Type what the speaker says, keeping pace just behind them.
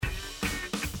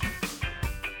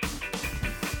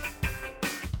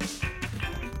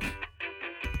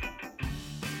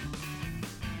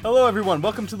Hello, everyone.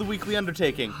 Welcome to the Weekly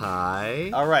Undertaking.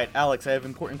 Hi. All right, Alex, I have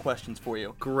important questions for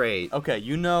you. Great. Okay,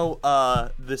 you know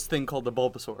this thing called the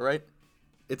Bulbasaur, right?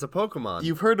 It's a Pokemon.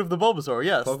 You've heard of the Bulbasaur,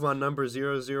 yes. Pokemon number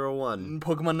 001.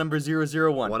 Pokemon number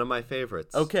 001. One of my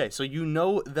favorites. Okay, so you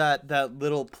know that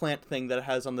little plant thing that it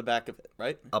has on the back of it,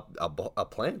 right? A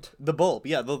plant? The bulb,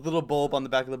 yeah, the little bulb on the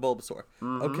back of the Bulbasaur.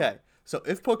 Mm-hmm. Okay, so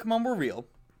if Pokemon were real,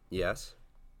 Yes.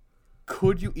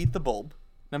 could you eat the bulb,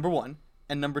 number one?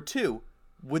 And number two,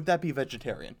 would that be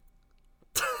vegetarian?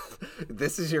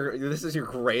 This is your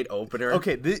great opener.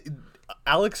 Okay,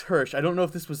 Alex Hirsch, I don't know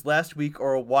if this was last week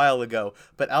or a while ago,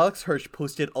 but Alex Hirsch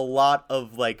posted a lot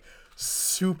of,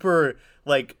 super,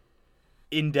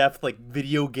 in-depth,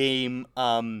 video game,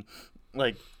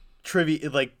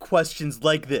 trivia, questions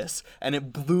like this,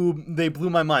 and they blew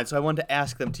my mind, so I wanted to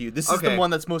ask them to you. This is the one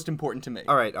that's most important to me.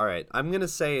 All right. I'm going to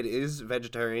say it is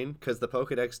vegetarian, because the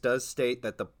Pokedex does state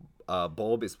that the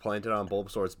bulb is planted on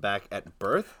Bulbasaur's back at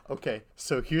birth. Okay,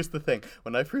 so here's the thing.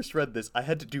 When I first read this, I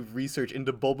had to do research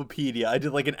into Bulbapedia. I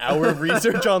did an hour of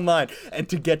research online, and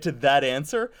to get to that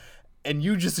answer, and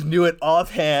you just knew it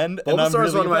offhand. Bulbasaur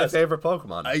is one of my impressed. favorite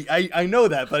Pokemon. I know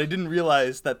that, but I didn't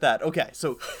realize that. Okay,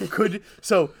 so it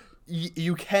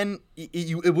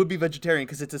would be vegetarian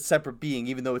because it's a separate being,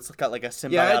 even though it's got a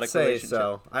symbiotic yeah, I'd say relationship.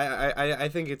 so. I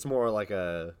think it's more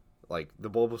the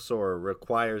Bulbasaur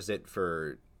requires it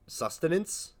for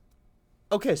sustenance.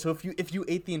 Okay, so if you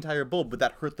ate the entire bulb, would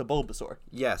that hurt the Bulbasaur?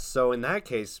 Yes, so in that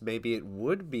case, maybe it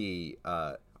would be,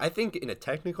 I think in a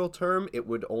technical term, it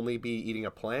would only be eating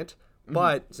a plant,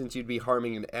 but since you'd be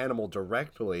harming an animal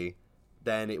directly,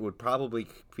 then it would probably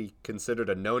be considered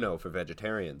a no-no for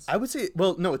vegetarians. I would say,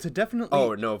 well, no, it's a definitely...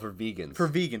 Oh, no, for vegans. For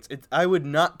vegans. I would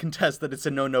not contest that it's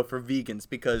a no-no for vegans,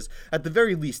 because at the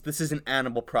very least, this is an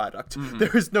animal product.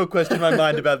 There is no question in my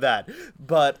mind about that.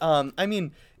 But,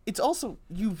 it's also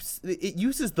it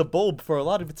uses the bulb for a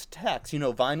lot of its attacks,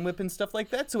 Vine Whip and stuff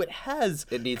like that. So it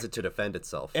needs it to defend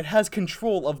itself. It has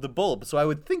control of the bulb. So I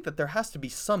would think that there has to be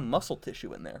some muscle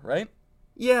tissue in there, right?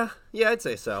 Yeah, I'd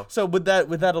say so. So would that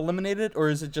eliminate it, or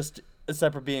is it just a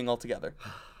separate being altogether?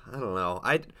 I don't know.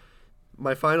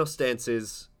 My final stance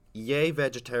is yay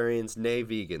vegetarians, nay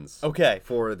vegans. Okay.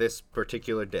 For this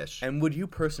particular dish. And would you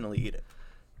personally eat it?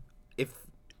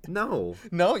 No.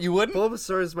 No, you wouldn't?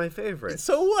 Bulbasaur is my favorite.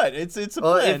 So what? It's a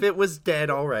Well, plant. if it was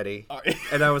dead already,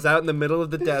 and I was out in the middle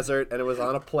of the desert, and it was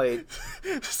on a plate.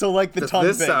 So the Does tongue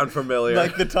this thing. sound familiar?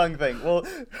 Like the tongue thing. Well,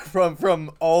 from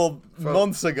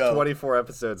months ago. 24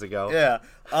 episodes ago. Yeah.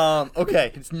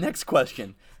 Okay, it's next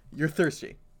question. You're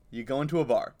thirsty. You go into a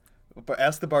bar.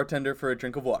 Ask the bartender for a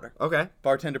drink of water. Okay.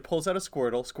 Bartender pulls out a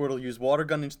Squirtle. Squirtle uses water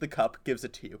gun into the cup, gives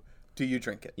it to you. Do you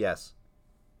drink it? Yes.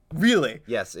 Really?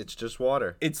 Yes, it's just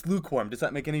water. It's lukewarm. Does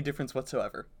that make any difference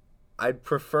whatsoever? I'd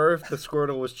prefer if the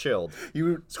Squirtle was chilled.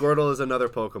 Squirtle is another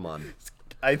Pokemon.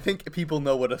 I think people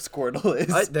know what a Squirtle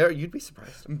is. You'd be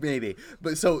surprised. Maybe.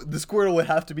 But so the Squirtle would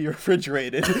have to be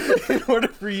refrigerated in order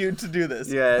for you to do this.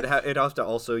 Yeah, it'd have to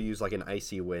also use an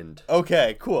icy wind.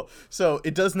 Okay, cool. So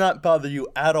it does not bother you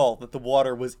at all that the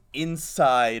water was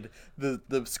inside the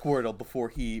Squirtle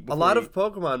before a lot of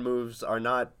Pokemon moves are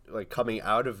not coming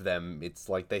out of them. It's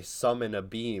they summon a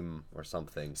beam or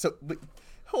something. So, but,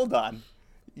 hold on.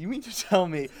 You mean to tell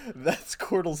me that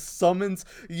Squirtle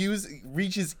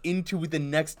reaches into the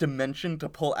next dimension to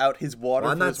pull out his water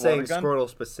I'm from not his water saying gun? Squirtle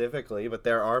specifically, but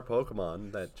there are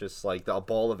Pokemon that just a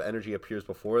ball of energy appears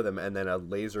before them and then a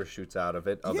laser shoots out of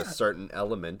it of a certain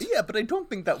element. Yeah, but I don't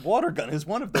think that water gun is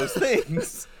one of those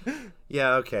things.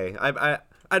 Yeah, okay.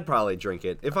 I'd probably drink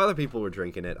it. If other people were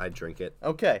drinking it, I'd drink it.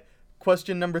 Okay.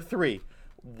 Question number 3.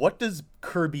 What does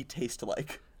Kirby taste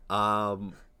like?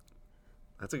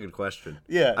 That's a good question.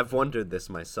 Yeah. I've wondered this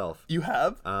myself. You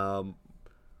have?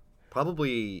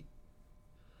 Probably...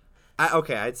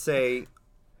 I'd say...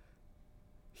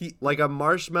 a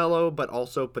marshmallow, but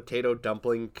also potato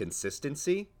dumpling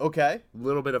consistency. Okay. A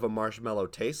little bit of a marshmallow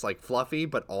taste. Fluffy,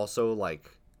 but also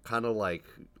kind of like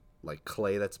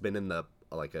clay that's been in the...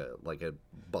 like a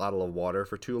bottle of water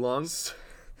for too long.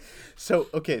 So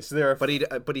there are...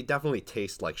 But he definitely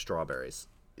tastes like strawberries.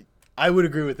 I would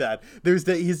agree with that.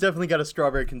 He's definitely got a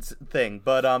strawberry thing,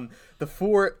 but the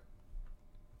 4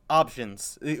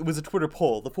 options, it was a Twitter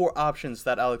poll, the 4 options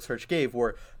that Alex Hirsch gave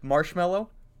were marshmallow,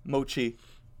 mochi,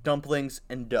 dumplings,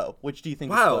 and dough. Which do you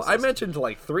think is closest? I mentioned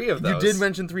 3 of those. You did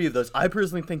mention 3 of those. I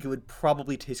personally think it would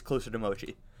probably taste closer to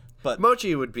mochi. But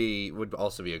mochi would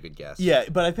also be a good guess. Yeah,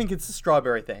 but I think it's a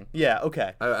strawberry thing. Yeah,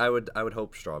 okay. I would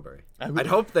hope strawberry. I'd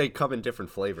hope they come in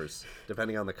different flavors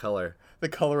depending on the color. The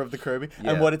color of the Kirby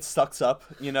yeah. and what it sucks up,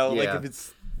 Yeah. If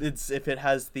it's if it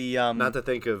has the Not to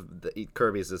think of the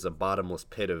Kirby's as a bottomless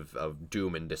pit of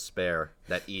doom and despair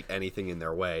that eat anything in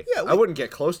their way. Yeah, I wouldn't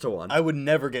get close to one. I would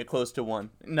never get close to one.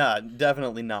 Nah,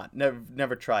 definitely not.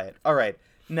 Never try it. All right,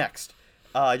 next.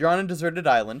 You're on a deserted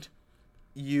island.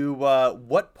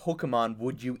 What Pokemon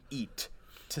would you eat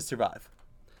to survive?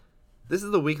 This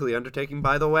is the weekly undertaking,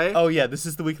 by the way. Oh yeah, this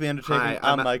is the weekly undertaking. Hi,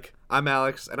 I'm Mike. I'm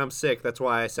Alex, and I'm sick. That's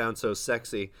why I sound so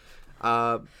sexy.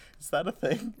 Is that a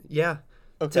thing? Yeah.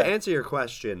 Okay. To answer your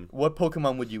question, What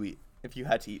Pokemon would you eat if you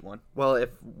had to eat one? well,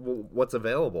 what's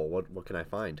available? What can I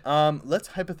find? Let's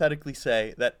hypothetically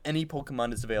say that any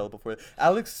Pokemon is available for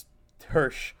Alex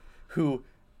Hirsch, who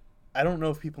I don't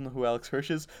know if people know who Alex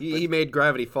Hirsch is. He made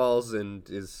Gravity Falls and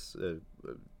is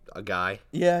a guy,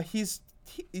 Yeah,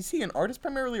 is he an artist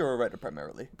primarily or a writer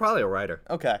primarily? probably a writer.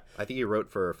 Okay. I think he wrote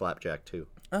for Flapjack too.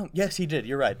 Oh, yes, he did.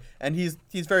 You're right. And he's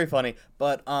very funny,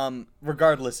 but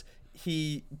regardless,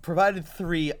 he provided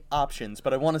 3 options,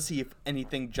 but I want to see if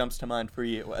anything jumps to mind for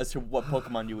you as to what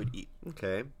Pokemon you would eat.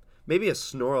 Okay, maybe a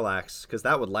Snorlax because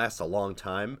that would last a long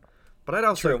time. But I'd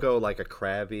also True. go like a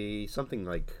Krabby, something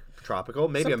like tropical,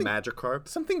 maybe Something- a Magikarp.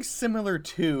 Something similar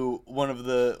to one of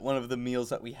the meals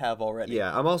that we have already.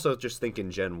 Yeah, I'm also just thinking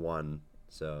Gen 1.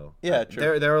 So Yeah,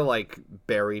 true. There are like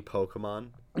berry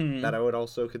Pokemon that I would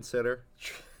also consider.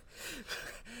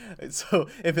 So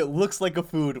if it looks like a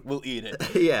food, we'll eat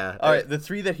it. Yeah. All right, the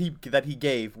 3 that he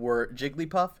gave were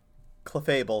Jigglypuff,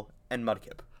 Clefable, and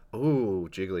Mudkip. Ooh,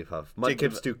 Jigglypuff.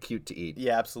 Mudkip's too cute to eat.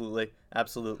 Yeah, absolutely.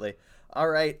 All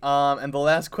right, and the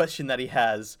last question that he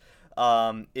has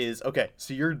is, okay,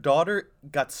 so your daughter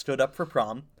got stood up for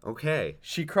prom. Okay.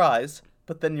 She cries,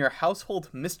 but then your household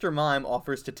Mr. Mime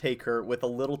offers to take her with a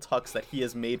little tux that he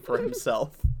has made for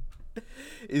himself.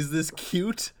 Is this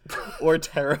cute or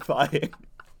terrifying?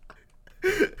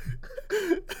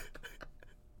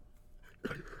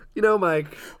 You know,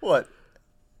 Mike, What?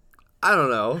 I don't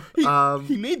know.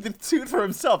 He made the suit for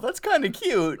himself. That's kind of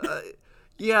cute.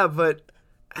 Yeah, but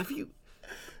have you...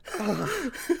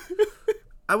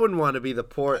 I wouldn't want to be the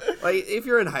poor... Like, if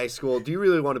you're in high school, do you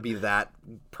really want to be that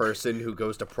person who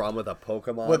goes to prom with a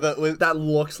Pokemon With- that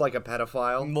looks like a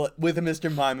pedophile? With a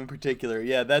Mr. Mime in particular.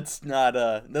 Yeah, that's not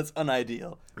that's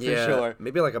unideal for sure.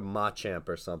 Maybe like a Machamp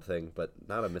or something, but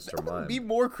not a Mr. Mime. Be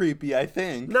more creepy, I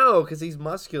think. No, because he's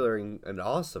muscular and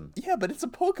awesome. Yeah, but it's a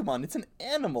Pokemon. It's an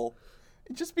animal.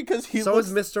 Just because he So looks...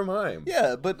 is Mr. Mime.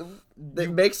 Yeah, but...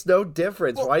 It makes no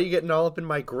difference. Why are you getting all up in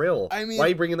my grill? I mean- why are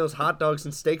you bringing those hot dogs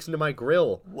and steaks into my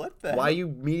grill? What the Why are heck? you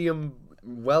medium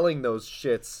welling those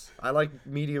shits? I like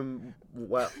medium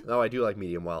well. No, I do like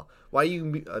medium well. Why are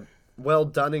you well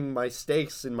doneing my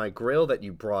steaks in my grill that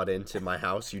you brought into my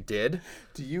house? You did?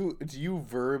 Do you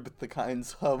verb the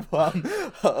kinds of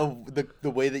the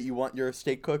way that you want your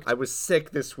steak cooked? I was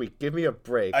sick this week. Give me a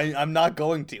break. I'm not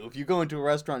going to. If you go into a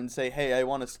restaurant and say, "Hey, I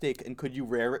want a steak, and could you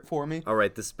rare it for me?" All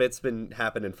right, the spit's been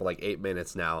happening for like 8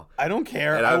 minutes now. I don't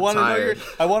care. And I I'm want to know tired.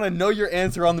 I want to know your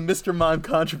answer on the Mr. Mime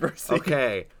controversy.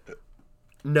 Okay.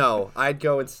 No, I'd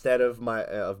go instead of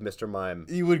Mr. Mime.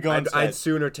 You would go instead. I'd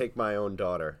sooner take my own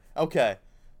daughter. Okay.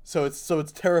 So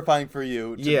it's terrifying for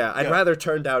you. Yeah, I'd rather her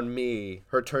turn down me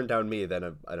than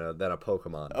a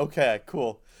Pokemon. Okay,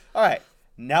 cool. All right.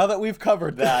 Now that we've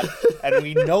covered that and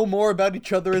we know more about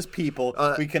each other as people,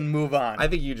 we can move on. I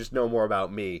think you just know more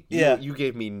about me. Yeah. You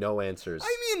gave me no answers.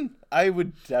 I mean, I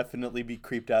would definitely be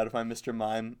creeped out if my Mr.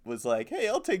 Mime was like, "Hey,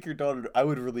 I'll take your daughter." I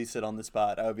would release it on the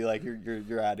spot. I would be like,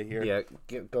 "You're out of here." Yeah,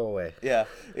 go away. Yeah,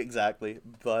 exactly.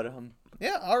 But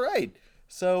yeah, all right.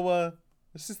 So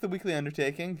this is the weekly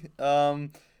undertaking.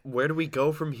 Where do we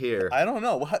go from here? I don't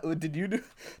know. What did you do?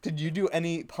 Did you do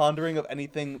any pondering of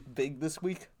anything big this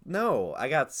week? No, I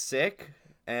got sick,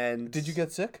 and Did you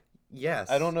get sick? Yes.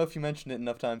 I don't know if you mentioned it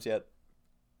enough times yet.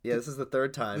 Yeah, this is the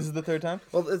third time. This is the 3rd time?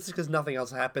 Well, it's because nothing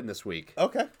else happened this week.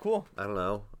 Okay, cool. I don't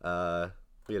know.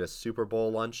 We had a Super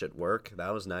Bowl lunch at work.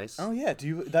 That was nice. Oh yeah,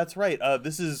 that's right.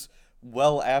 This is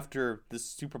well after the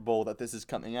Super Bowl that this is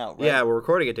coming out, right? Yeah, we're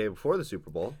recording a day before the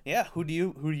Super Bowl. Yeah, who do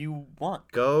you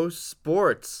want? Go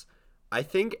sports. I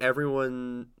think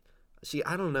everyone... See,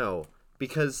 I don't know.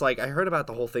 Because, like, I heard about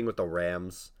the whole thing with the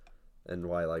Rams and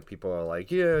why, like, people are like,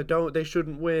 yeah, they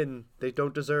shouldn't win. They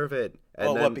don't deserve it.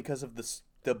 And What, because of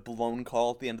the blown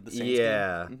call at the end of the Saints game?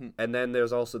 Yeah. And then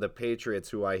there's also the Patriots,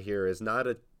 who I hear is not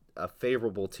a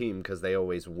favorable team because they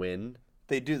always win.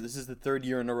 They do. This is the 3rd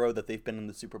year in a row that they've been in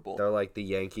the Super Bowl. They're like the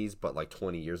Yankees, but like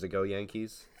 20 years ago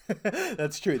Yankees.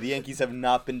 That's true. The Yankees have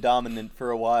not been dominant for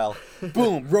a while.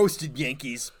 Boom, roasted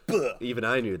Yankees. Buh. Even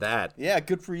I knew that. Yeah,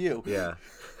 good for you. Yeah.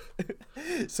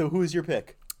 So who's your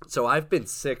pick? So I've been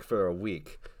sick for a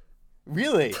week.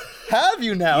 Really? Have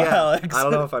you now, Yeah, Alex? I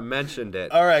don't know if I mentioned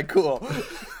it. All right, cool.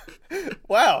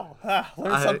 Wow,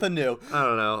 learn something new. I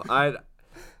don't know.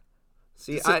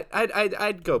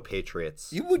 I'd go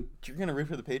Patriots. You're gonna root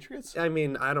for the Patriots? I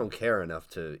mean, I don't care enough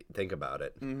to think about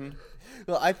it.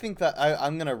 Well, I think that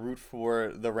I'm gonna root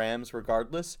for the Rams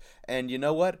regardless. And you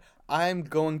know what?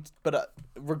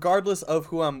 Regardless of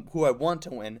who I want to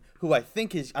win, who I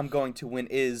think I'm going to win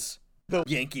is the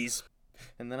Yankees.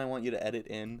 And then I want you to edit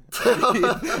in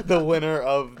the winner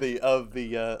of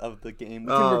the game.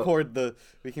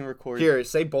 We can record. Here,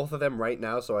 say both of them right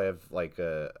now, so I have like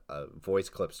voice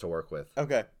clips to work with.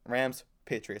 Okay, Rams,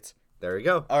 Patriots. There we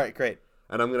go. All right, great.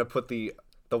 And I'm gonna put the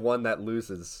one that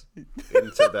loses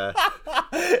into the.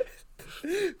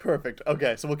 Perfect.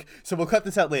 Okay, so we'll cut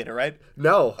this out later, right?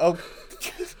 No. Oh.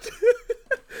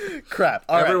 Crap.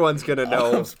 All Everyone's right. gonna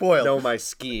know. I'm spoiled. Know my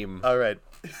scheme. All right.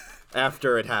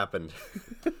 After it happened.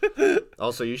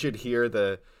 Also, you should hear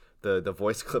the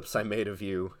voice clips I made of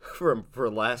you for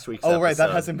last week's episode. Oh, right,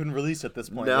 that hasn't been released at this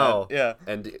point. No. Yet. Yeah.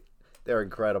 And they're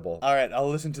incredible. All right, I'll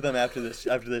listen to them after this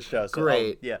show. So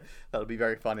Great. Yeah, that'll be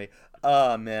very funny.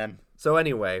 Oh, man. So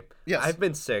anyway, Yes. I've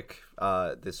been sick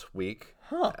this week.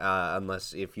 Huh.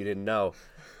 Unless if you didn't know,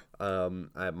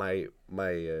 my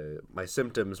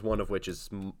symptoms, one of which is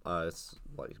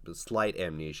like slight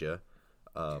amnesia.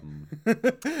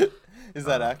 Is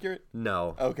that accurate?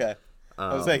 No. Okay.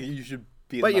 I was like, you should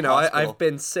be in But the hospital. I've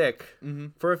been sick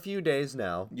for a few days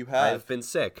now. You have. I've been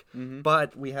sick.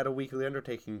 But we had a weekly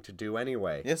undertaking to do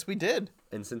anyway. Yes, we did.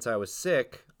 And since I was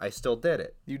sick, I still did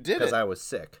it. You did it. Because I was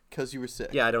sick. Because you were sick.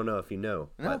 Yeah, I don't know if you know,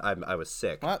 No. but I was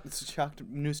sick. Well, it's shocked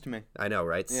news to me. I know,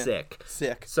 right? Yeah. Sick.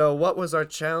 Sick. So what was our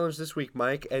challenge this week,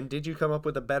 Mike? And did you come up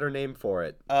with a better name for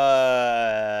it?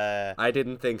 I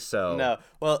didn't think so. No.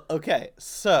 Well, okay.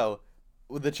 So,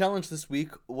 the challenge this week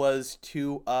was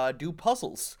to do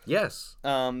puzzles. Yes.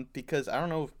 Because I don't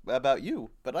know about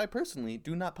you, but I personally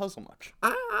do not puzzle much.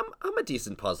 I'm a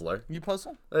decent puzzler. You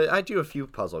puzzle? I do a few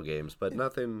puzzle games, but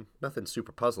nothing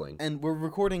super puzzling. And we're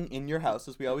recording in your house,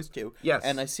 as we always do. Yes.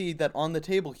 And I see that on the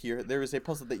table here, there is a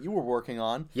puzzle that you were working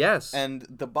on. Yes. And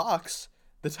the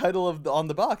title on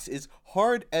the box is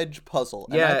Hard Edge Puzzle.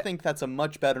 And Yeah. I think that's a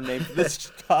much better name for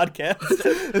this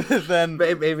podcast than...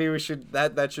 Maybe we should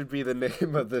that should be the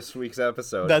name of this week's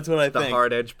episode. That's what I think. The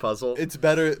Hard Edge Puzzle. It's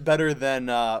better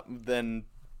than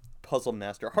Puzzle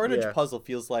Master. Hard Edge Yeah. Puzzle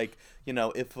feels like,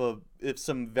 if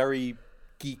some very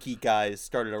geeky guys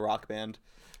started a rock band.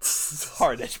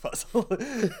 Hard Edge Puzzle.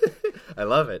 I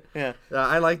love it. Yeah.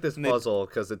 I like this puzzle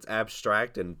because it's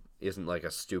abstract and isn't like a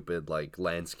stupid like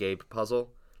landscape puzzle.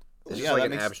 It's just Yeah, like that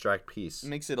an makes- abstract piece.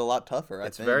 Makes it a lot tougher, I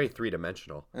It's think. very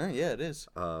three-dimensional. Yeah, it is.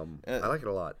 I like it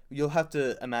a lot. You'll have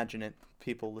to imagine it,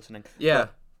 people listening. Yeah,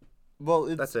 Well,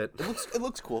 that's it. It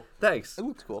looks cool. Thanks. It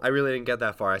looks cool. I really didn't get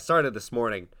that far. I started this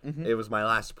morning. It was my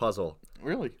last puzzle,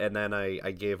 Really? and then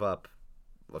I gave up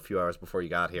a few hours before you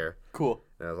got here. Cool.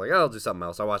 And I was like, oh, I'll do something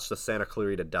else. I watched the Santa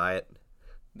Clarita Diet.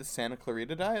 The Santa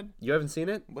Clarita Diet? You haven't seen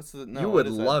it? What's the... No, You what would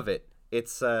is that? love it.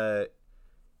 It's a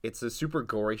super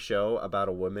gory show about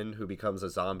a woman who becomes a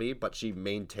zombie, but she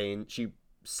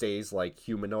stays like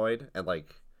humanoid and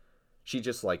like she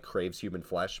just like craves human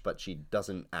flesh, but she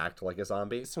doesn't act like a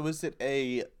zombie. So is it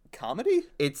a comedy?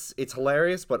 It's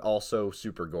hilarious, but also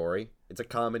super gory. It's a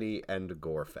comedy and a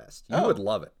gore fest. You Oh. would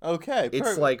love it. Okay,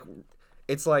 It's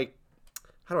like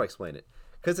how do I explain it?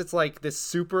 Because it's like this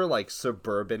super like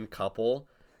suburban couple,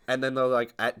 and then they're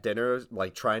like at dinner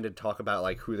like trying to talk about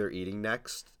like who they're eating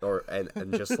next,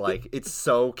 and just like it's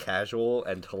so casual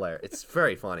and hilarious. It's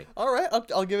very funny. All right,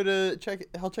 I'll give it a check.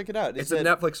 I'll check it out. It's a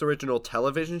Netflix original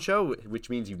television show, which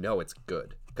means you know it's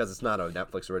good because it's not a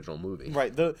Netflix original movie.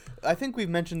 Right. I think we've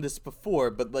mentioned this before,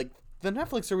 but like the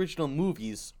Netflix original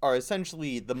movies are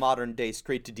essentially the modern day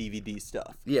straight to DVD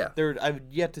stuff. Yeah. I've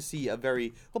yet to see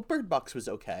Bird Box was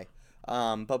okay.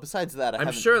 But besides that,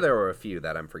 I'm sure there were a few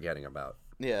that I'm forgetting about.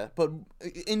 Yeah, but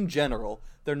in general,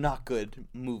 they're not good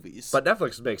movies. But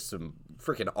Netflix makes some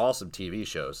freaking awesome TV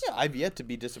shows. yeah, I've yet to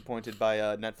be disappointed by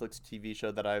a Netflix TV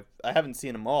show that I haven't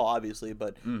seen them all, obviously,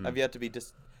 but I've yet to be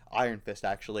Iron Fist,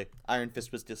 actually. Iron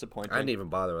Fist was disappointing. I didn't even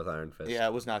bother with Iron Fist. Yeah,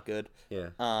 it was not good. Yeah.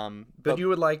 But You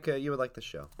would like the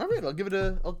show all right, I'll give it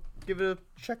a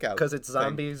check out. because it's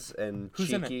zombies and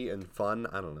Who's in it? cheeky and fun.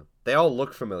 I don't know. They all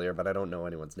look familiar, but I don't know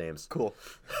anyone's names. Cool.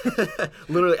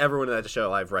 Literally everyone in that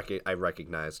show I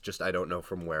recognize, just I don't know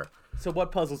from where. So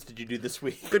what puzzles did you do this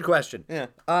week? Good question. Yeah.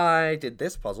 I did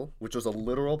this puzzle, which was a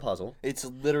literal puzzle. It's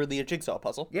literally a jigsaw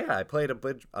puzzle. Yeah, I played a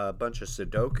bunch of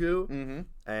Sudoku,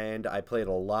 and I played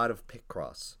a lot of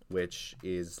Picross, which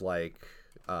is like,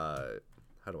 how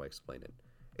do I explain it?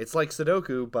 It's like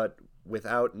Sudoku, but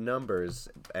without numbers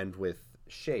and with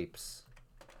shapes.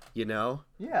 You know?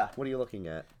 Yeah. What are you looking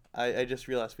at? I just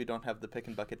realized we don't have the pick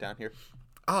and bucket down here.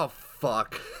 Oh,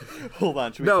 fuck. Hold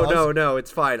on. Should we No, pause? no,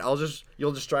 it's fine.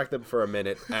 You'll distract them for a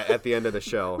minute at the end of the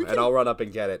show, and I'll run up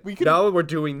and get it. can- No, we're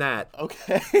doing that.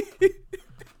 Okay.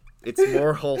 It's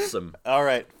more wholesome. All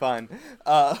right, fine.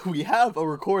 We have a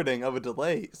recording of a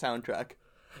delay soundtrack.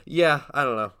 Yeah, I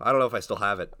don't know. I don't know if I still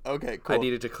have it. Okay, cool. I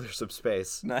needed to clear some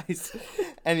space. Nice.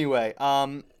 Anyway,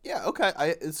 yeah,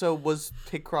 okay. So was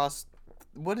Picross?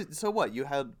 What you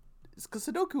had? Because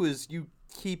Sudoku is you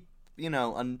keep you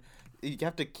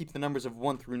have to keep the numbers of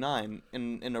 1 through 9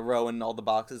 in a row in all the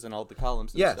boxes and all the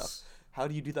columns and Yes. stuff. How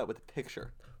do you do that with a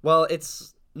picture? Well,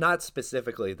 it's not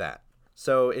specifically that.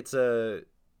 So it's a.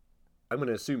 I'm going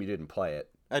to assume you didn't play it.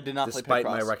 I did not Despite play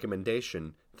Picross. my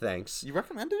recommendation. Thanks. You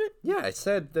recommended it? Yeah, I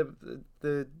said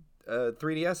the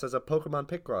 3DS has a Pokemon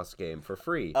Picross game for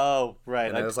free. Oh, right.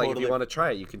 And I was like, if you want to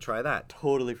try it, you can try that.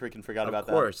 totally freaking forgot about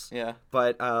that. Of course. Yeah.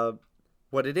 But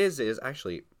what it is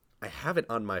actually, I have it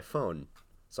on my phone.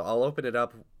 So I'll open it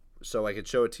up so I can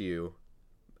show it to you.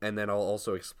 And then I'll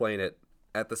also explain it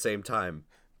at the same time.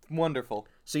 Wonderful.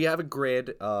 So you have a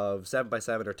grid of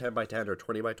 7x7 or 10x10 or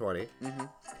 20x20. Mm-hmm.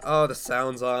 Oh, the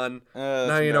sound's on.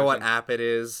 Now you know what app it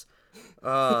is.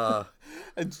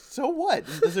 And so what?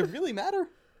 Does it really matter?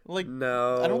 Like,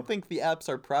 No. I don't think the apps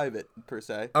are private per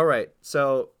se. All right,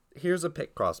 so here's a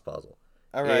Picross puzzle.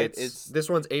 All right, this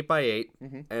one's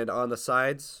 8x8, and on the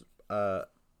sides,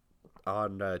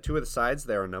 on 2 of the sides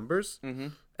there are numbers,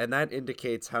 and that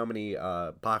indicates how many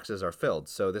boxes are filled.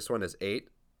 So this one is 8,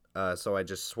 so I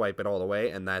just swipe it all the way,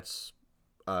 and that's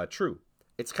true.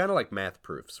 It's kind of like math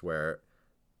proofs where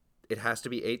it has to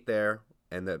be 8 there,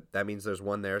 and that means there's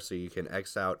 1 there, so you can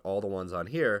X out all the ones on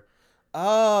here.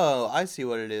 Oh, I see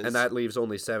what it is. And that leaves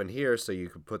only 7 here, so you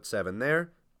could put 7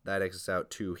 there. That X's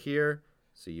out 2 here,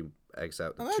 so you X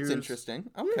out the 2s. that's interesting.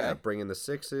 Okay. Yeah, bring in the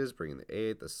 6s, bring in the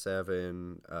 8, the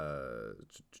 7,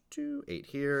 8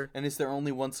 here. And is there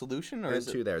only one solution, or And is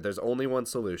 2 it? there. There's only one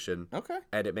solution. Okay.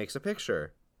 And it makes a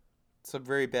picture. It's a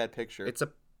very bad picture. It's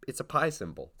a pi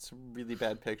symbol. It's a really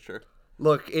bad picture.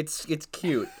 Look, it's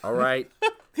cute, all right?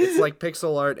 It's like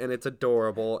pixel art, and it's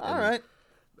adorable. All right.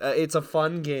 It's a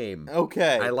fun game.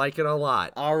 Okay. I like it a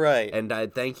lot. All right. And I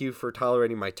thank you for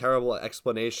tolerating my terrible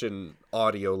explanation,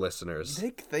 audio listeners.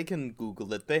 They can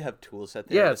Google it. They have tools at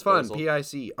their Yeah, it's fun. disposal.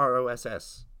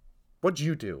 Picross. What'd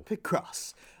you do?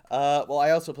 Picross. Well,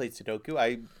 I also played Sudoku.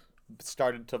 I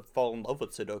started to fall in love with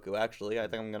Sudoku, actually. I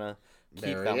think I'm going to keep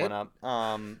Marry that it? one up.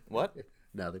 What?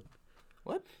 Nothing.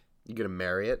 What? You gonna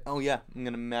marry it? Oh, yeah. I'm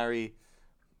going to marry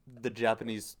the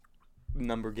Japanese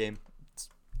number game. It's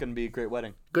going to be a great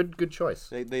wedding. Good choice.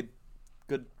 They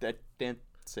good at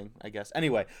dancing, I guess.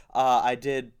 Anyway, I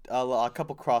did a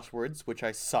couple crosswords, which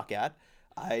I suck at.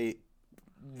 I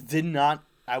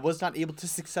was not able to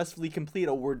successfully complete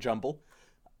a word jumble.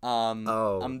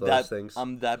 Those things.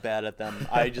 I'm that bad at them.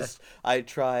 I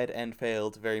tried and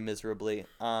failed very miserably.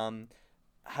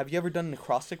 Have you ever done an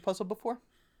acrostic puzzle before?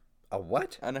 A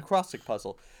what? An acrostic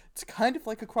puzzle. It's kind of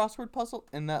like a crossword puzzle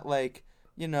in that, like,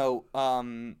 it's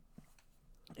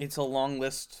a long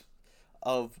list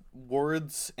of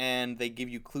words and they give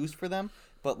you clues for them,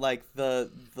 but like the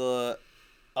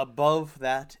above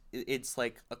that it's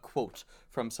like a quote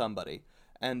from somebody,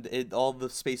 and all the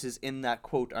spaces in that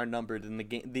quote are numbered, and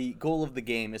the goal of the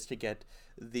game is to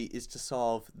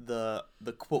solve the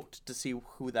quote to see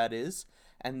who that is,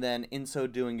 and then in so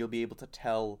doing you'll be able to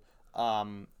tell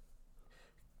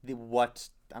what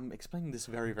I'm explaining this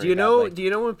very, very Do you know? badly. Do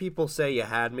you know when people say you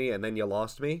had me and then you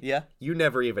lost me? Yeah. You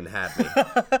never even had me.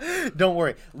 Don't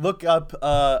worry. Look up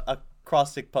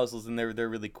acrostic puzzles, and they're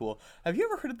really cool. Have you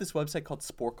ever heard of this website called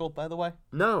Sporkle, by the way?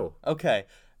 No. Okay.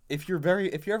 If you're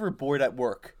ever bored at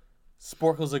work,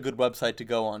 Sporkle's a good website to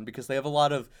go on because they have a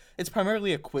lot of. It's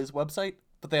primarily a quiz website,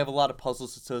 but they have a lot of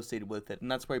puzzles associated with it,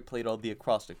 and that's where I played all the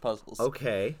acrostic puzzles.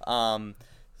 Okay.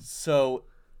 So,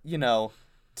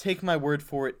 take my word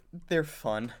for it. They're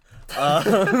fun.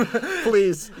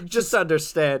 Please, just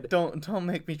understand. Don't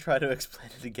make me try to explain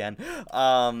it again.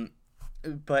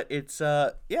 But it's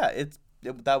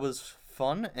that was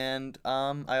fun, and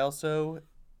I also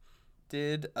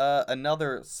did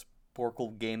another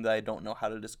Sporkle game that I don't know how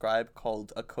to describe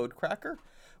called a Code Cracker,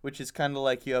 which is kind of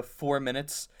like you have 4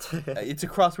 minutes. It's a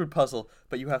crossword puzzle,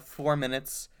 but you have 4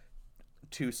 minutes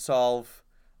to solve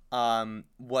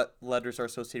what letters are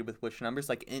associated with which numbers.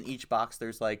 Like in each box,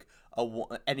 there's like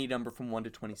any number from 1 to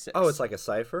 26. Oh, it's like a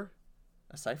cipher?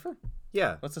 A cipher?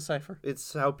 Yeah. What's a cipher?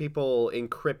 It's how people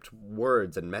encrypt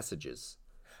words and messages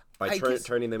by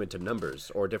turning them into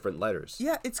numbers or different letters.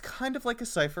 Yeah, it's kind of like a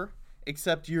cipher,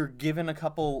 except you're given a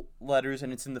couple letters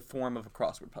and it's in the form of a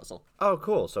crossword puzzle. Oh,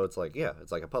 cool. So it's like,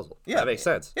 it's like a puzzle. Yeah. That makes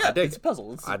sense. Yeah, I dig it's it. a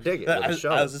puzzle. I dig it. With a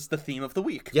shovel. As is the theme of the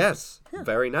week. Yes.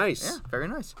 Very nice. Yeah, very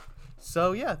nice.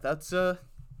 So yeah, that's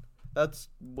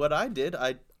what I did.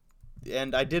 I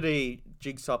did a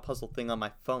jigsaw puzzle thing on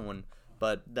my phone,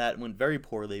 but that went very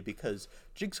poorly because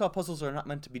jigsaw puzzles are not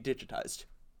meant to be digitized.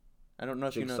 I don't know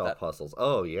if you know that. Jigsaw puzzles.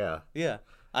 Oh, yeah. Yeah,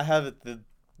 I have it,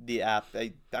 the app.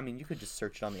 I mean, you could just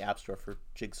search it on the App Store for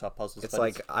jigsaw puzzles. It's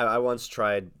like I once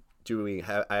tried doing.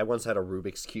 I once had a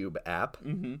Rubik's Cube app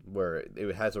where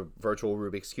it has a virtual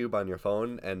Rubik's Cube on your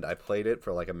phone, and I played it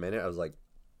for like a minute. I was like,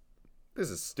 "This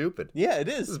is stupid. Yeah, it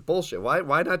This is is. bullshit. Why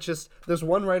not just? There's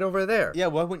one right over there. Yeah,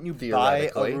 why wouldn't you buy a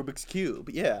Theoretically. Rubik's Cube?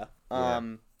 Yeah.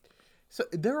 So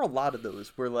there are a lot of those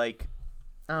where, like,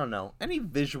 I don't know, any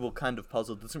visual kind of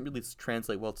puzzle doesn't really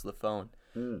translate well to the phone.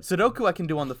 Sudoku I can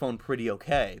do on the phone pretty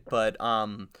okay, but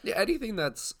Yeah, anything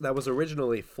that was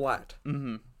originally flat.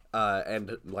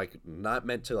 And like not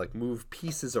meant to like move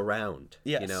pieces around.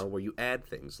 Yes. You know, where you add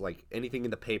things like anything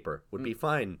in the paper would be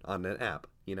fine on an app.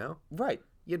 You know. right.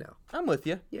 You know. I'm with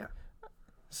you. Yeah.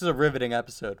 This is a riveting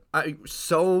episode.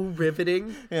 So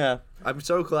riveting. Yeah. I'm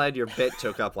so glad your bit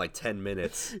took up like 10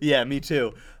 minutes. Yeah, me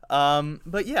too.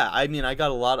 But yeah, I mean,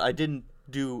 I didn't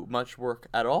do much work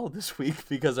at all this week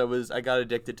because I got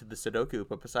addicted to the Sudoku,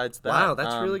 but besides that, Wow,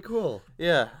 that's really cool.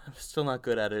 Yeah, I'm still not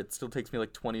good at it. It still takes me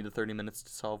like 20 to 30 minutes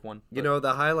to solve one. You know,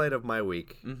 the highlight of my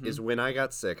week is when I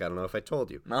got sick. I don't know if I told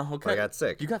you. Oh, okay. I got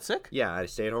sick. You got sick? Yeah, I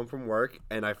stayed home from work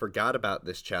and I forgot about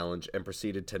this challenge and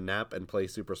proceeded to nap and play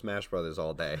Super Smash Brothers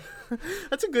all day.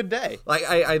 That's a good day. Like,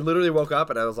 I literally woke up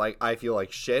and I was like, I feel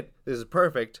like shit. This is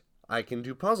perfect. I can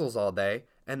do puzzles all day.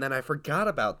 And then I forgot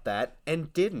about that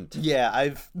and didn't. Yeah,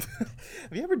 Have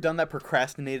you ever done that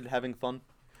procrastinated having fun?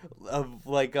 Of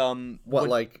like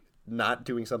Like not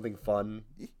doing something fun?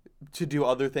 to do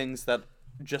other things that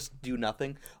just do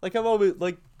nothing. Like I've always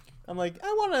I'm like I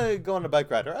want to go on a bike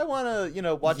ride or I want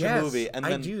to watch Yes, a movie and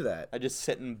then I do that. I just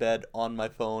sit in bed on my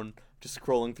phone just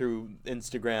scrolling through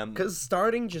Instagram. Because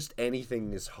starting just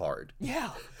anything is hard. Yeah,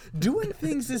 doing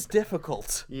things is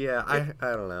difficult. Yeah, I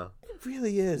don't know. It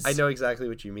really is. I know exactly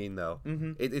what you mean, though.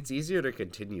 It's easier to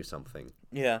continue something.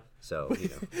 Yeah. So, you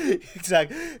know.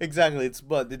 Exactly.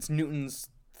 It's Newton's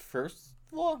first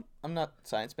law. I'm not a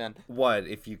science man. What?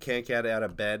 If you can't get out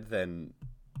of bed, then...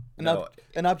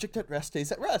 An object at rest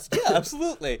stays at rest. Yeah,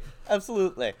 absolutely.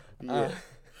 Absolutely. Yeah.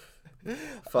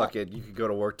 Fuck it. You could go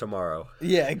to work tomorrow.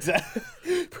 Yeah,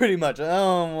 exactly. Pretty much. I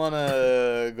don't want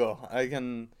to go. I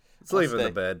can... Let's leave I'll in the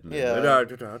stay. bed. Yeah.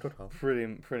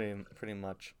 Pretty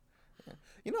much.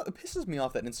 You know, it pisses me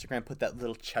off that Instagram put that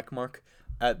little check mark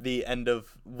at the end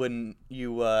of when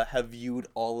you have viewed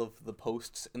all of the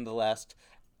posts in the last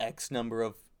X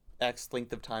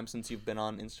length of time since you've been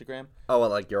on Instagram. Oh, well,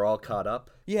 like you're all caught up?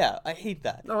 Yeah, I hate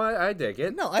that. No, I dig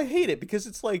it. No, I hate it because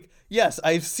it's like, yes,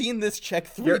 I've seen this check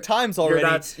three times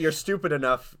already. You're stupid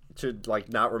enough to like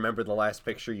not remember the last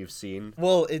picture you've seen.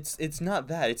 Well, it's not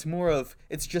that. It's more of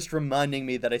it's just reminding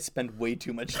me that I spend way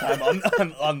too much time on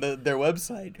their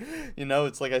website. You know,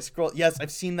 it's like I scroll. Yes, I've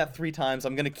seen that 3 times.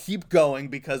 I'm gonna keep going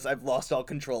because I've lost all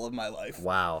control of my life.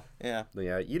 Wow. Yeah.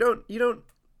 Yeah. You don't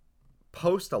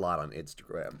post a lot on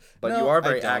Instagram, but No, you are I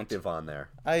very don't. active on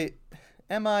there.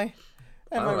 Am I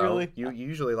I don't know. really? You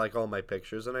usually like all my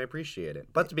pictures, and I appreciate it.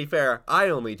 But to be fair, I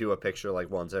only do a picture like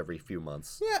once every few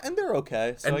months. Yeah, and they're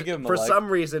okay. So And I give them for a like. some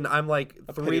reason, I'm like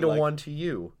A 3 pity to like. 1 to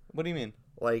you. What do you mean?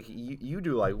 Like you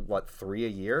do like what 3 a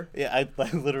year? Yeah, I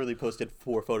literally posted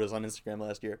 4 photos on Instagram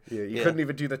last year. Yeah, you couldn't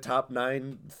even do the top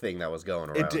 9 thing that was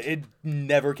going around. It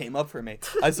never came up for me.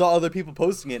 I saw other people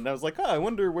posting it, and I was like, "Oh, I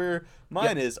wonder where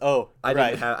mine is." Oh, I right.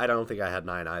 didn't have. I don't think I had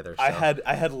 9 either. So. I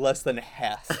had less than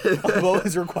half of what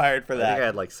was required for I think I that.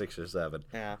 had like 6 or 7.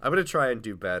 Yeah. I'm gonna try and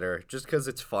do better, just because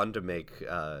it's fun to make.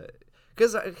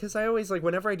 Because I always like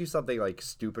whenever I do something like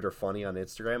stupid or funny on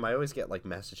Instagram, I always get like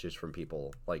messages from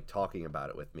people like talking about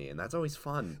it with me, and that's always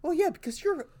fun. Well, yeah, because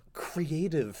you're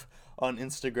creative on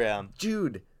Instagram.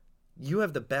 Dude, you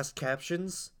have the best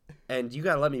captions, and you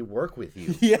gotta let me work with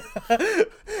you. Yeah.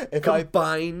 If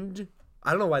Combined,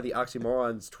 I don't know why the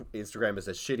Oxymorons Instagram is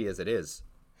as shitty as it is.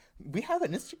 we have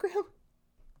an Instagram.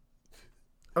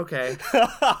 Okay,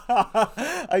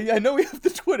 I know we have the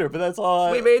Twitter, but that's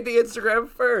all. we made the Instagram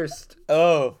first.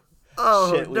 Oh.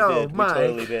 Oh Shit, we no, did. Mike. We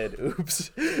totally did.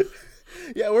 Oops.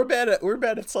 Yeah, we're bad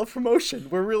at self promotion.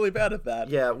 We're really bad at that.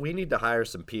 Yeah, we need to hire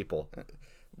some people.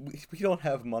 We don't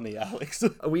have money, Alex.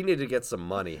 We need to get some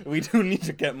money. We do need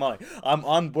to get money. I'm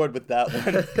on board with that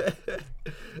one.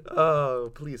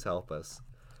 Oh, please help us.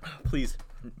 Please,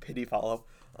 pity follow.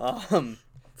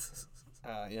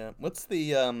 Yeah. What's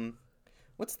the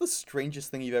What's the strangest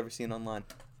thing you've ever seen online?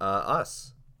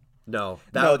 Us. No.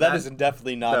 That is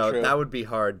definitely not true. That would be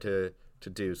hard to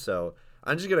do. So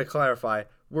I'm just gonna clarify.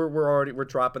 We're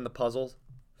dropping the puzzle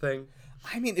thing.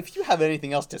 I mean, if you have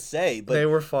anything else to say, but They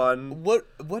were fun. what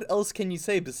else can you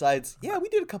say besides? Yeah, we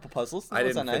did a couple puzzles. I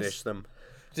Was didn't that nice? finish them.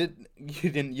 You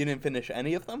didn't finish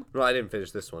any of them? No, I didn't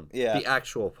finish this one. Yeah. The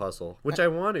actual puzzle, which I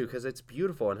want to because it's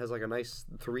beautiful and has like a nice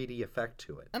 3D effect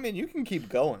to it. I mean, you can keep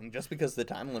going just because the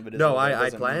time limit is No, over, I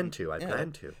doesn't plan mean- to. I yeah.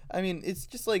 plan to. I mean, it's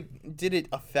just like, did it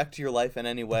affect your life in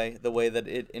any way? The way that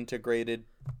it integrated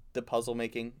the puzzle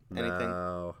making? Anything?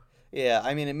 No. Yeah,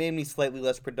 I mean, it made me slightly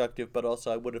less productive, but also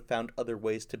I would have found other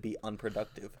ways to be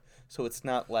unproductive. So it's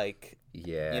not like,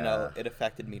 Yeah. it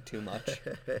affected me too much.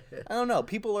 I don't know.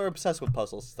 People are obsessed with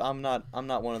puzzles. I'm not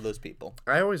one of those people.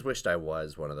 I always wished I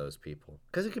was one of those people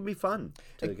because it can be fun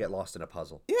to get lost in a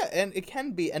puzzle. Yeah, and it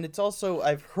can be, and it's also,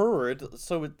 I've heard,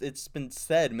 so it's been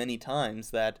said many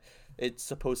times that it's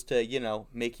supposed to,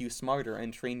 make you smarter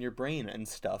and train your brain and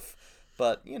stuff.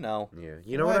 But, Yeah.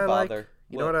 You know why what I like? bother?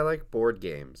 You know what I like? Board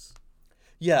games.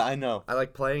 Yeah, I know. I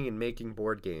like playing and making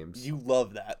board games. You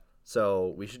love that.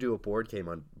 So we should do a board game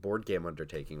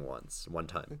undertaking one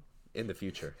time in the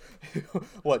future.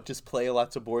 What, just play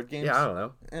lots of board games? Yeah, I don't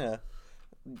know. Yeah.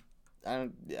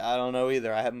 I don't know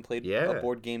either. I haven't played Yeah. a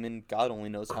board game in God only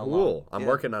knows how long. Cool. I'm Yeah.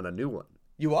 working on a new one.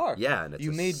 You are? Yeah, and it's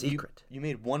you a made, secret. You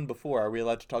made one before. Are we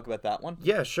allowed to talk about that one?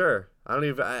 Yeah, sure.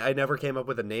 I never came up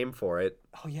with a name for it.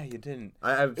 Oh, yeah, you didn't.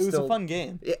 It was a fun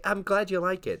game. I'm glad you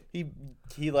like it.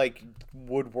 He like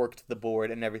woodworked the board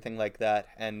and everything like that,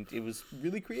 and it was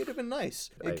really creative and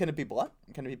nice. Can it be bought?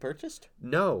 Can it be purchased?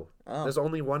 No. Oh. There's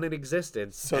only one in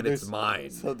existence, and it's mine.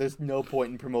 So there's no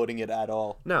point in promoting it at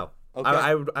all. No. Okay.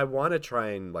 I want to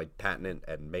try and like patent it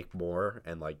and make more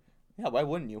and like Yeah, why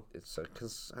wouldn't you? it's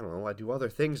because I don't know. I do other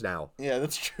things now. Yeah,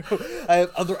 that's true. I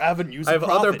have other avenues. I of have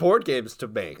other profit. board games to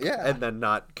make, Yeah. and then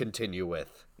not continue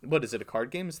with. What is it? A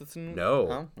card game? Is this in... No, Oh,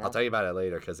 well. I'll tell you about it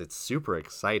later because it's super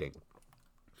exciting.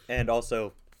 And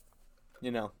also,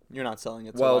 you're not selling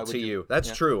it. So Well, why would to you, that's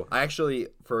Yeah. true. I actually,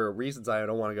 for reasons I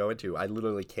don't want to go into, I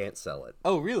literally can't sell it.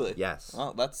 Oh, really? Yes.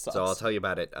 Oh, that sucks. So I'll tell you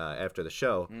about it after the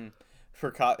show. No.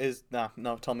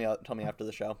 Tell me after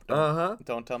the show. Uh-huh.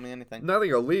 Don't tell me anything. Nothing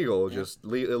illegal, just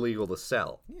illegal to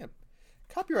sell. Yeah,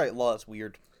 copyright law is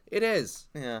weird. It is.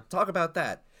 Yeah. Talk about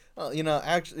that. Well,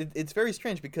 actually, it's very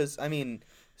strange because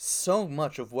so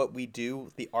much of what we do,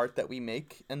 the art that we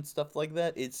make and stuff like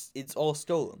that, it's all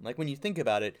stolen. Like when you think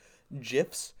about it,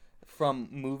 GIFs from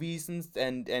movies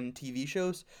and TV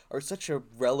shows are such a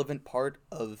relevant part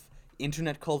of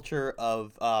internet culture,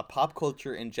 of pop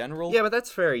culture in general. Yeah, but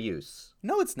that's fair use.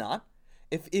 No, it's not.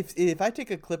 If I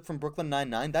take a clip from Brooklyn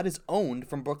Nine-Nine, that is owned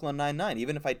from Brooklyn Nine-Nine,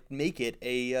 even if I make it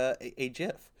a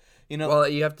GIF. Well,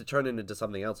 you have to turn it into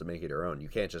something else and make it your own. You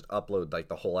can't just upload like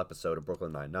the whole episode of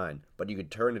Brooklyn Nine-Nine, but you could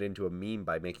turn it into a meme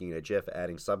by making it a GIF,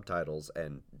 adding subtitles,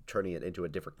 and turning it into a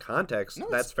different context. No,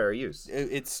 that's fair use.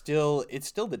 It's still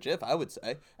the GIF, I would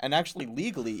say. And actually,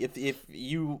 legally,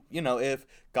 if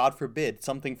God forbid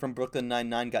something from Brooklyn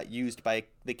Nine-Nine got used by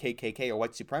the KKK or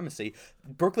white supremacy,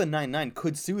 Brooklyn Nine-Nine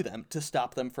could sue them to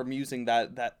stop them from using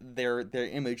their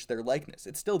image, their likeness.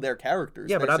 It's still their characters.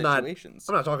 Yeah, their but I'm situations.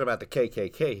 not talking about the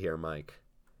KKK here, Mike.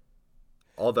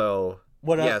 Although,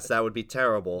 yes, that would be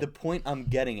terrible. The point I'm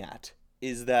getting at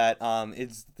is that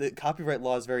the copyright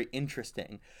law is very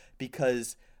interesting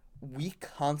because we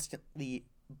constantly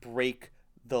break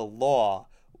the law.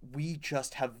 We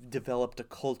just have developed a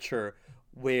culture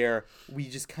where we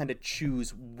just kind of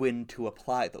choose when to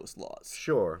apply those laws.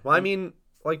 Sure. Well, I mean,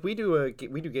 like we do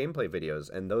gameplay videos,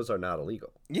 and those are not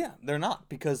illegal. Yeah, they're not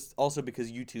because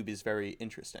YouTube is very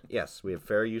interesting. Yes, we have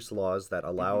fair use laws that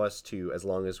allow us to, as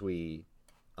long as we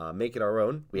make it our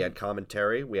own. We had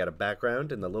commentary, we had a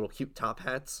background, and the little cute top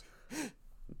hats,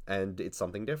 and it's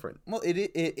something different. Well,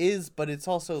 it is, but it's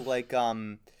also like how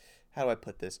do I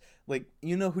put this? Like,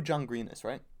 you know who John Green is,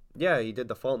 right? Yeah, he did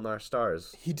The Fault in Our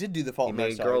Stars. He did do The Fault in Our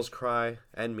Stars. He made girls cry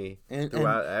and me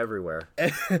throughout everywhere.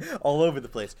 All over the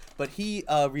place. But he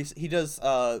does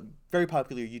a very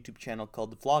popular YouTube channel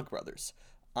called The Vlog Brothers.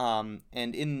 And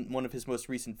in one of his most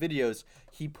recent videos,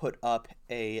 he put up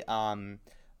a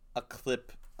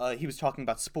clip. He was talking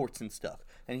about sports and stuff,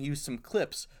 and he used some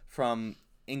clips from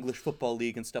English Football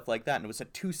League and stuff like that. And it was a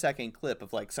 2-second clip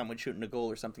of like someone shooting a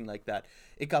goal or something like that.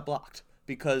 It got blocked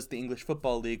because the English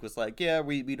Football League was like, yeah,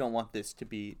 we don't want this to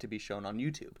be shown on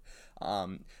YouTube.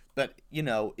 But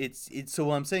it's so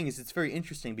what I'm saying is it's very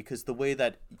interesting because the way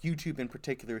that YouTube in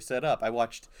particular is set up. I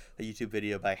watched a YouTube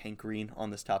video by Hank Green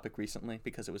on this topic recently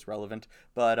because it was relevant.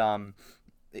 But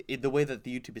the way that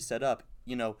the YouTube is set up,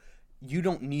 you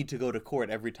don't need to go to court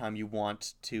every time you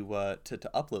want to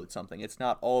upload something. It's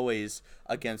not always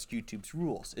against YouTube's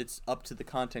rules. It's up to the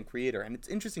content creator. And it's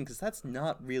interesting because that's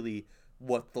not really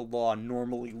what the law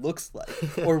normally looks like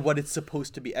or what it's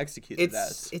supposed to be executed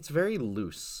as. It's very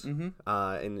loose. Mm-hmm.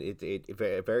 And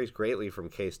it varies greatly from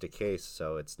case to case,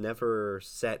 so it's never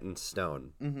set in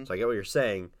stone. Mm-hmm. So I get what you're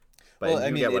saying, but Well,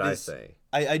 you get what I say.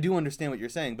 I do understand what you're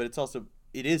saying, but it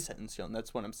is set in stone.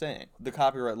 That's what I'm saying. The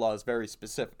copyright law is very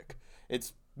specific.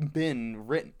 It's been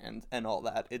written and all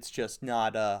that. It's just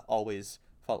not always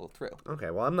followed through.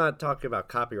 Okay, well, I'm not talking about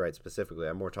copyright specifically.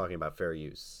 I'm more talking about fair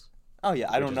use. Oh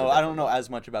yeah, I don't know as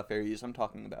much about fair use. I'm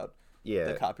talking about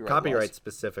the copyright laws.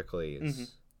 Specifically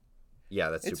is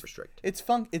that's super strict. It's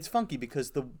funky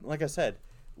because like I said,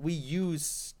 we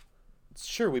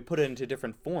put it into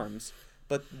different forms,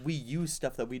 but we use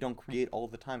stuff that we don't create all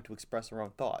the time to express our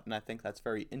own thought, and I think that's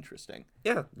very interesting.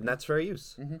 Yeah, and that's fair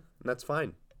use. Mm-hmm. And that's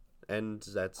fine. And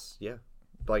that's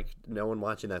like no one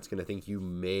watching that's gonna think you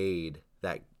made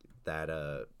that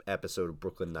episode of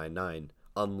Brooklyn Nine-Nine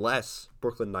unless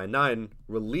Brooklyn Nine-Nine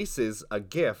releases a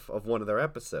GIF of one of their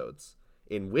episodes,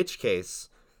 in which case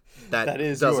that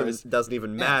doesn't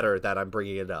even matter that I'm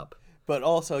bringing it up. But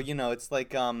also, it's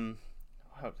like I'm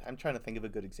trying to think of a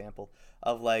good example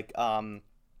of like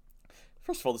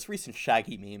first of all, this recent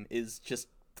Shaggy meme is just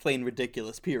plain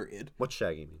ridiculous. Period. What's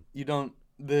Shaggy meme? You don't.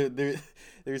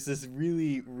 There's this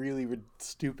really, really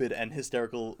stupid and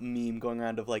hysterical meme going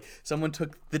around of like someone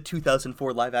took the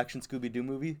 2004 live-action Scooby-Doo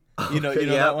movie. You know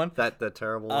that one? The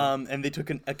terrible one. And they took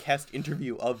a cast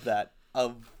interview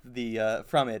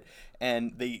from it,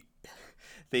 and they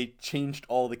changed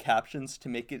all the captions to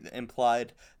make it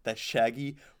implied that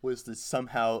Shaggy was this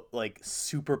somehow like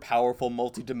super powerful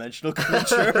multi-dimensional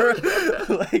creature.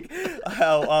 Like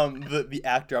how the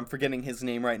actor, I'm forgetting his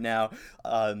name right now,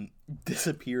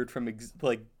 disappeared from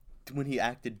when he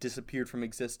acted, disappeared from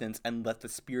existence and let the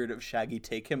spirit of Shaggy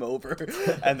take him over,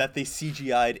 and that they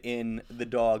CGI'd in the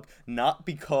dog, not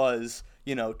because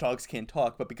dogs can't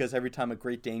talk, but because every time a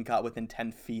Great Dane got within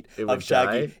 10 feet of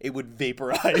Shaggy, it would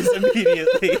vaporize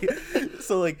immediately.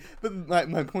 So like, but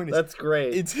my point is, that's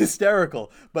great. It's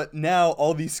hysterical. But now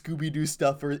all these Scooby-Doo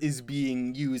stuff is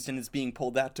being used and is being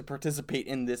pulled out to participate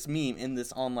in this meme, in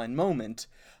this online moment.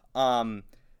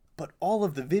 But all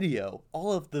of the video,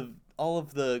 all of the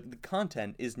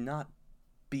content is not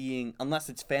being, unless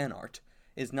it's fan art,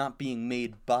 is not being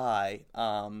made by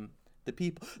the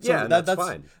people. So that's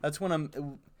fine. That's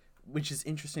when which is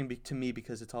interesting to me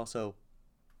because it's also,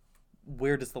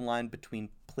 where does the line between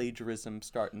plagiarism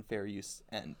start and fair use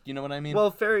end? You know what I mean?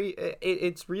 Well,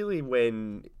 it's really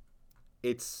when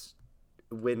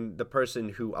the person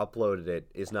who uploaded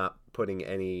it is not putting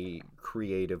any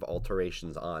creative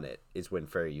alterations on it is when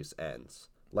fair use ends.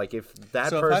 Like if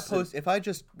I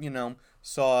just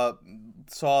saw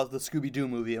the Scooby-Doo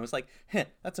movie and was like,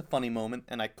 that's a funny moment,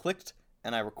 and I clicked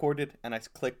and I recorded and I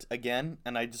clicked again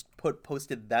and I just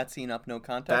posted that scene up, no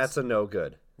context. That's a no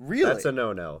good. Really? That's a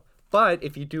no. But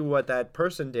if you do what that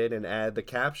person did and add the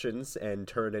captions and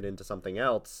turn it into something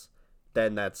else,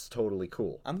 then that's totally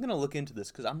cool. I'm gonna look into this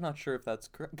because I'm not sure if that's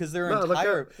correct. Because there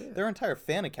are entire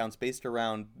fan accounts based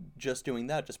around just doing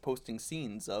that, just posting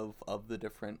scenes of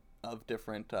different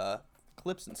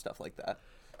clips and stuff like that.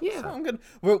 Yeah. So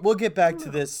we'll get back to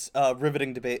this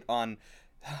riveting debate on.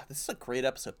 This is a great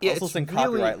episode. Puzzles and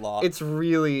copyright law. It's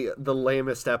really the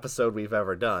lamest episode we've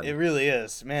ever done. It really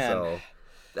is, man. So,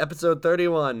 episode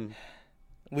 31.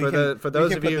 For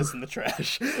those of you, put this in the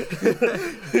trash.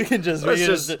 we can just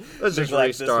let's just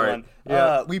restart.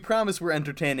 Yeah. We promise we're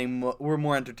entertaining. We're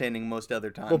more entertaining most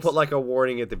other times. We'll put like a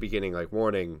warning at the beginning, like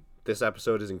warning. This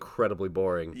episode is incredibly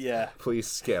boring. Yeah. Please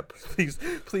skip.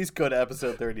 Please go to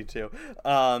episode 32.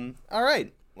 All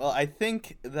right. Well, I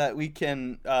think that we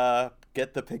can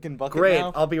get the pick and bucket. Great.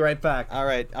 Now. I'll be right back. All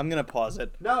right. I'm gonna pause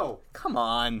it. No. Come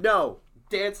on. No.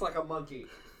 Dance like a monkey.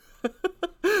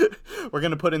 We're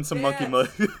gonna put in some monkey.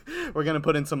 We're gonna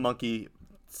put in some monkey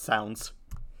sounds.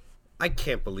 I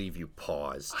can't believe you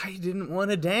paused. I didn't want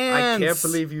to dance. I can't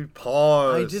believe you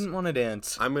paused. I didn't want to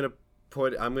dance. I'm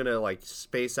gonna like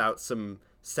space out some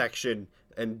section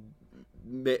and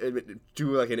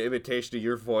do like an imitation of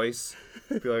your voice.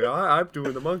 Be like, I'm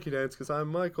doing the monkey dance because I'm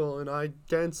Michael and I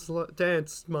dance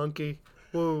monkey.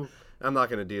 Woo. I'm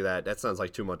not gonna do that. That sounds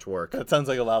like too much work. That sounds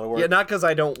like a lot of work. Yeah, not because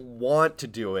I don't want to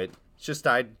do it. It's just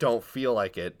I don't feel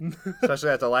like it. Especially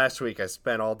after last week, I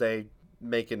spent all day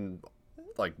making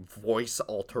like voice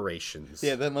alterations.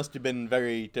 Yeah, that must have been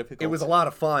very difficult. It was a lot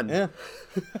of fun. Yeah,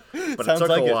 but it took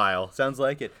a while. Sounds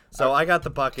like it. So I got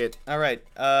the bucket. All right.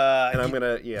 And I'm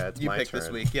gonna. Yeah, it's my turn. You pick this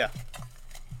week. Yeah.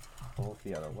 Hold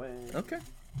the other way. Okay.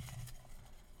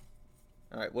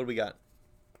 All right, what do we got?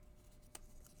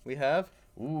 We have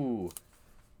Ooh.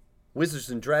 Wizards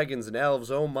and dragons and elves,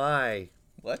 oh my.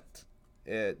 what?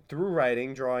 Through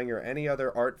writing, drawing, or any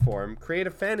other art form, create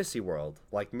a fantasy world,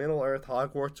 like Middle-earth,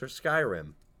 Hogwarts, or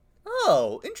Skyrim.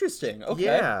 Oh, interesting. Okay.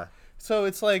 Yeah. So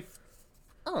it's like,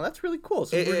 oh, that's really cool.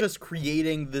 So we're just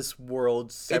creating this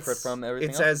world separate from everything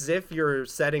It's else? as if you're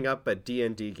setting up a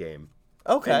D&D game.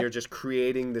 Okay. And you're just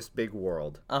creating this big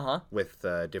world. Uh-huh. With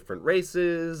different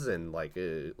races and, like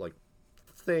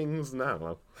things, and I don't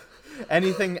know.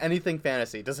 Anything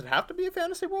fantasy. Does it have to be a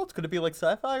fantasy world? Could it be like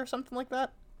sci-fi or something like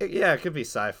that? Yeah, it could be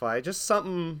sci-fi. Just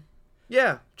something...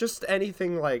 Yeah, just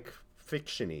anything, like,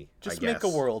 fiction-y, Just I guess. make a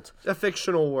world. A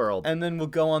fictional world. And then we'll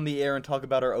go on the air and talk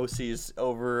about our OCs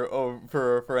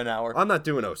for an hour. I'm not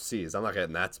doing OCs. I'm not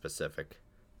getting that specific.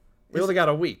 We only got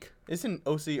a week. Isn't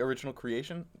OC original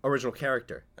creation? Original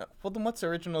character. Well, then what's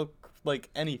original, like,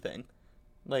 anything?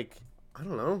 Like, I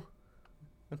don't know.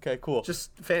 okay, cool.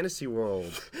 Just fantasy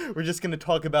world. We're just going to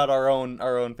talk about our own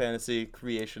fantasy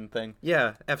creation thing.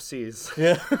 Yeah, FCs.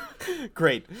 Yeah.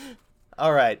 Great.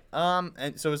 All right.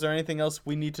 And so is there anything else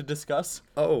we need to discuss?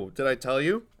 Oh, did I tell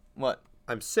you? What?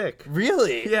 I'm sick.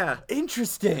 Really? Yeah.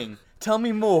 Interesting. Tell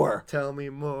me more. Tell me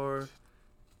more.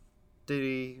 Did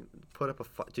she put up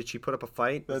a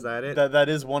fight? Is that it? That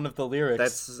is one of the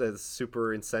lyrics. That's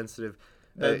super insensitive.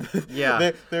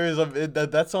 Yeah. There is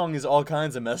that song is all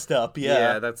kinds of messed up. Yeah.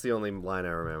 Yeah, that's the only line I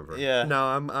remember. Yeah. No,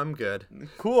 I'm good.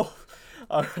 Cool.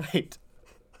 All right.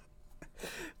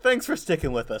 Thanks for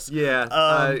sticking with us.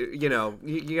 Yeah.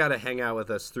 You got to hang out with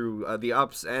us through the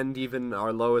ups and even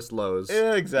our lowest lows.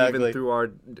 Yeah, exactly. Even through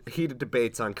our heated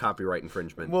debates on copyright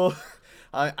infringement. Well,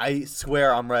 I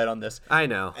swear I'm right on this. I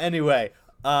know. Anyway,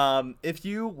 if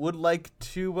you would like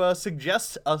to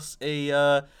suggest us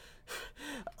a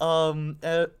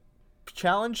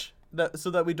challenge so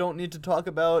that we don't need to talk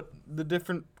about the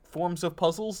different forms of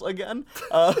puzzles again,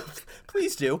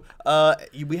 please do.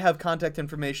 We have contact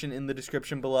information in the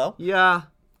description below. Yeah.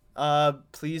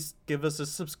 Please give us a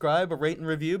subscribe, a rate, and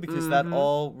review because that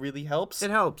all really helps. It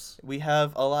helps. We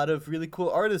have a lot of really cool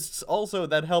artists also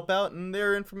that help out, and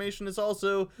their information is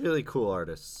also Really cool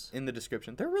artists. in the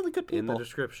description. They're really good people. In the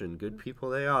description. Good people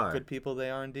they are. Good people they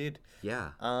are indeed.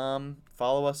 Yeah.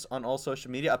 Follow us on all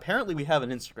social media. Apparently we have an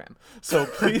Instagram, so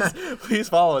please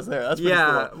follow us there. That's pretty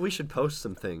cool. We should post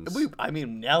some things. I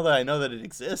mean, now that I know that it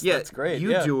exists, yeah, that's great.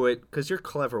 You yeah. do it because you're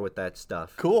clever with that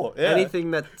stuff. Cool. Yeah. Anything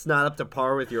that's not up to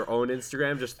par with your own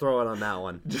Instagram, just throw it on that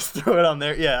one. Just throw it on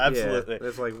there. Yeah, absolutely. Yeah,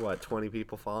 there's like, what, 20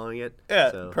 people following it?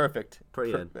 Yeah, So, perfect.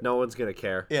 no one's going to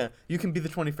care. Yeah, you can be the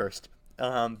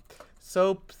 21st.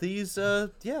 So please,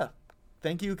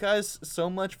 thank you guys so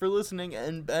much for listening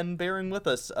and bearing with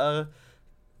us.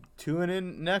 Tune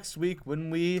in next week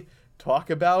when we talk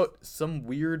about some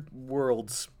weird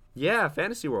worlds. Yeah,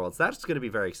 fantasy worlds. That's going to be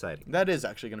very exciting. That is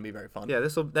actually going to be very fun. Yeah,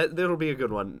 that'll be a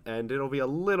good one, and it'll be a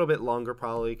little bit longer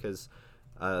probably because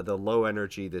the low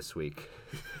energy this week.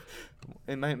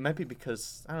 It might be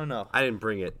because I don't know. I didn't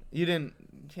bring it. You didn't.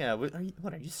 Yeah. Are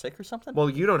you sick or something? Well,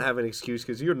 you don't have an excuse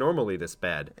because you're normally this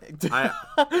bad. Damn,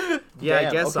 I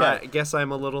guess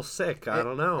I'm a little sick. I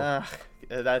don't know.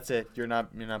 That's it. You're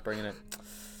not bringing it.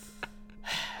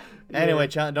 Anyway,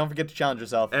 don't forget to challenge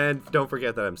yourself. And don't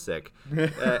forget that I'm sick.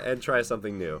 And try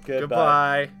something new. Goodbye.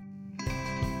 Goodbye.